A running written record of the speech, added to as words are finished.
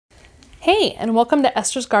Hey, and welcome to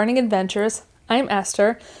Esther's Gardening Adventures. I'm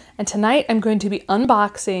Esther, and tonight I'm going to be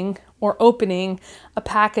unboxing or opening a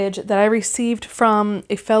package that I received from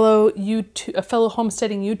a fellow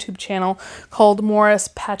homesteading YouTube channel called Morris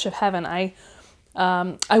Patch of Heaven. I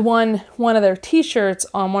won one of their t-shirts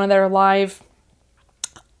on one of their live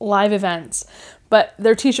events, but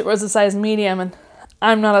their t-shirt was a size medium, and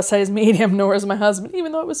I'm not a size medium, nor is my husband,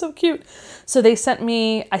 even though it was so cute. So they sent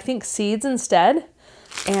me, I think, seeds instead,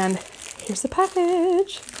 and here's the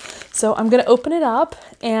package. So I'm going to open it up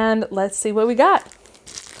and let's see what we got.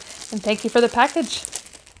 And thank you for the package,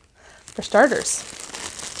 for starters.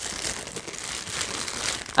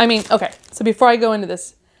 I mean, okay, so before I go into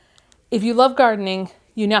this, if you love gardening,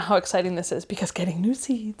 you know how exciting this is because getting new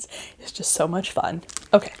seeds is just so much fun.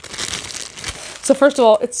 Okay. So first of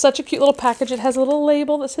all, it's such a cute little package. It has a little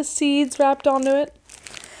label that says seeds wrapped onto it.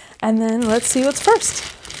 And then let's see what's first.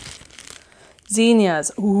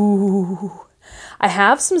 Zinnias. Ooh. I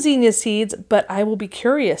have some zinnia seeds, but I will be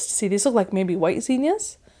curious to see. These look like maybe white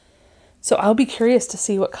zinnias. So I'll be curious to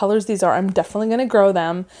see what colors these are. I'm definitely going to grow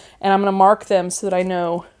them, and I'm going to mark them so that I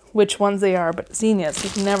know which ones they are. But zinnias, you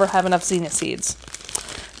can never have enough zinnia seeds.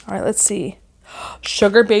 All right, let's see.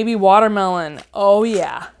 Sugar baby watermelon. Oh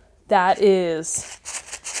yeah, that is.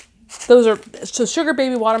 So sugar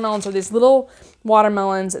baby watermelons are these little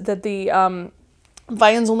watermelons that the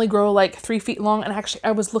vines only grow like 3 feet long. And actually,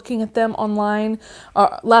 I was looking at them online.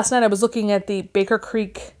 Last night I was looking at the Baker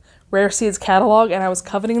Creek Rare Seeds catalog, and I was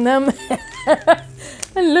coveting them.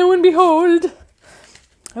 And lo and behold.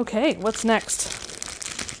 Okay, what's next?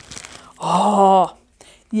 Oh,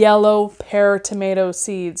 yellow pear tomato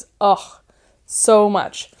seeds. Oh, so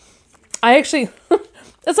much. I actually,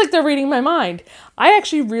 it's like they're reading my mind. I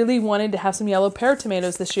actually really wanted to have some yellow pear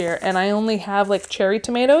tomatoes this year, and I only have like cherry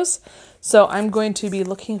tomatoes. So I'm going to be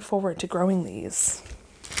looking forward to growing these.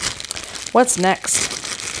 What's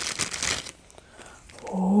next?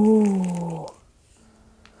 Oh,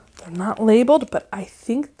 they're not labeled, but I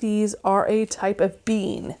think these are a type of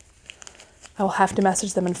bean. I will have to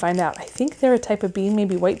message them and find out. I think they're a type of bean,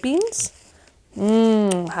 maybe white beans?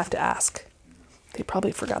 I'll have to ask. They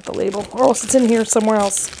probably forgot the label, or else it's in here somewhere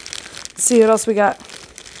else. Let's see what else we got.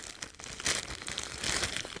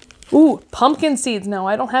 Ooh, pumpkin seeds. No,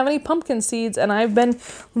 I don't have any pumpkin seeds, and I've been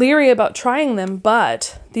leery about trying them,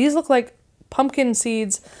 but these look like pumpkin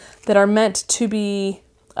seeds that are meant to be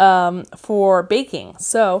for baking.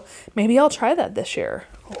 So maybe I'll try that this year.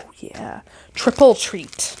 Oh yeah, triple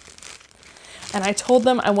treat. And I told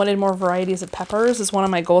them I wanted more varieties of peppers as one of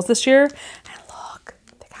my goals this year. And look,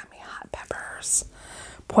 they got me hot peppers.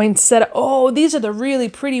 Poinsettia. Oh, these are the really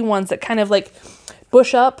pretty ones that kind of like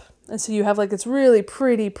bush up. And so you have like this really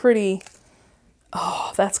pretty.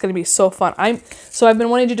 Oh, that's going to be so fun. I've been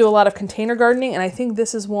wanting to do a lot of container gardening, and I think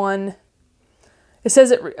this is one. It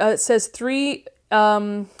says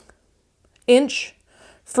 3-inch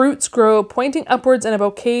fruits grow pointing upwards in a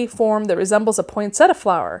bouquet form that resembles a poinsettia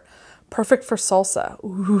flower. Perfect for salsa.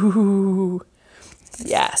 Ooh.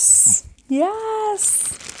 Yes.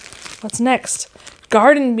 Yes. What's next?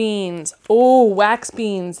 Garden beans. Oh, wax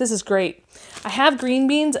beans. This is great. I have green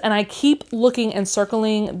beans, and I keep looking and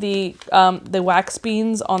circling the wax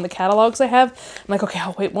beans on the catalogs I have. I'm like, okay,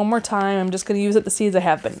 I'll wait one more time. I'm just going to use up the seeds I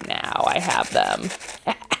have, but now I have them.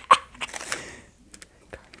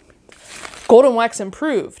 Golden wax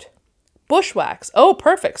improved. Bush wax. Oh,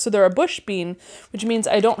 perfect. So they're a bush bean, which means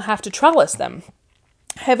I don't have to trellis them.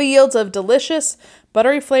 Heavy yields of delicious,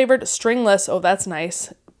 buttery flavored, stringless, oh, that's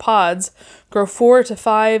nice, pods grow 4 to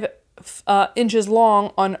 5 inches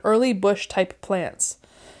long on early bush type plants.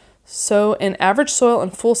 So in average soil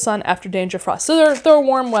and full sun after danger frost. So they're a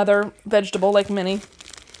warm weather vegetable like many.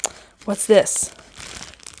 What's this?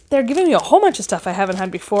 They're giving me a whole bunch of stuff I haven't had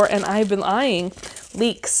before, and I've been eyeing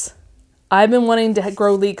leeks. I've been wanting to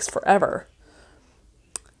grow leeks forever.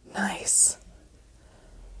 Nice.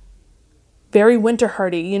 Very winter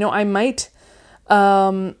hardy. You know, I might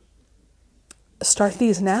start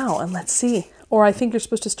these now, and let's see. Or I think you're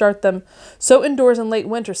supposed to start them. Sow indoors in late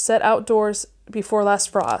winter. Set outdoors before last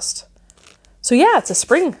frost. So yeah, it's a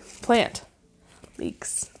spring plant.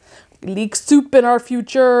 Leeks. Leek soup in our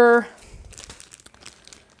future.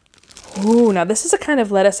 Ooh, now this is a kind of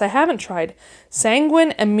lettuce I haven't tried.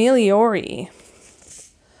 Sanguine Ameliori.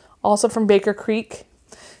 Also from Baker Creek.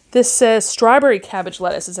 This says strawberry cabbage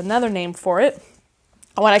lettuce is another name for it.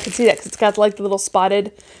 Oh, and I can see that because it's got like the little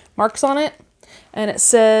spotted marks on it. And it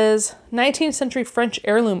says 19th century French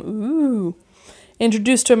heirloom. Ooh.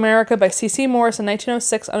 Introduced to America by C.C. Morris in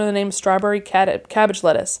 1906 under the name strawberry cabbage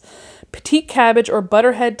lettuce. Petite cabbage or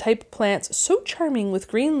butterhead type plants, so charming with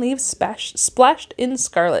green leaves splashed in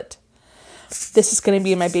scarlet. this is going to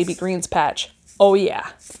be in my baby greens patch. Oh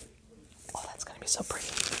yeah. Oh, that's going to be so pretty.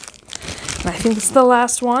 And I think this is the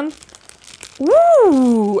last one.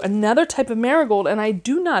 Woo! Another type of marigold, and I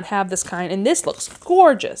do not have this kind, and this looks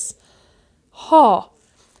gorgeous. Oh,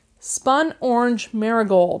 spun orange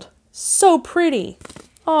marigold. So pretty.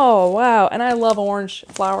 Oh, wow. And I love orange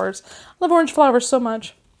flowers. I love orange flowers so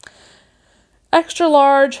much. Extra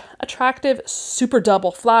large, attractive, super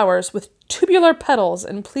double flowers with tubular petals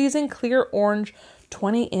and pleasing clear orange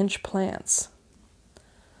 20-inch plants.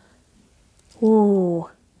 Ooh,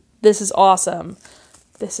 this is awesome.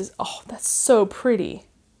 This is, oh, that's so pretty.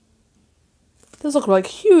 Those look like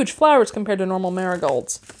huge flowers compared to normal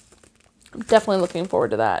marigolds. I'm definitely looking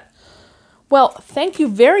forward to that. Well, thank you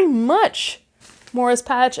very much, Mora's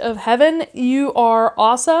Patch of Heaven. You are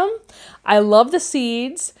awesome. I love the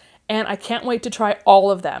seeds, and I can't wait to try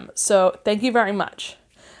all of them. So thank you very much.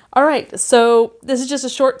 All right, so this is just a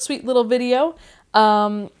short, sweet little video,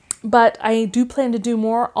 but I do plan to do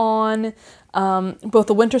more on both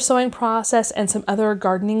the winter sowing process and some other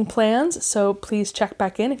gardening plans. So please check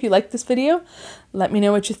back in if you like this video. Let me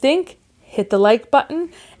know what you think. Hit the like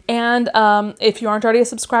button. And if you aren't already a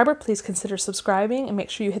subscriber, please consider subscribing and make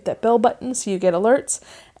sure you hit that bell button so you get alerts.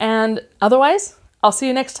 And otherwise, I'll see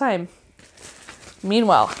you next time.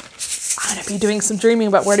 Meanwhile, I'm going to be doing some dreaming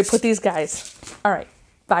about where to put these guys. All right,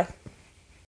 bye.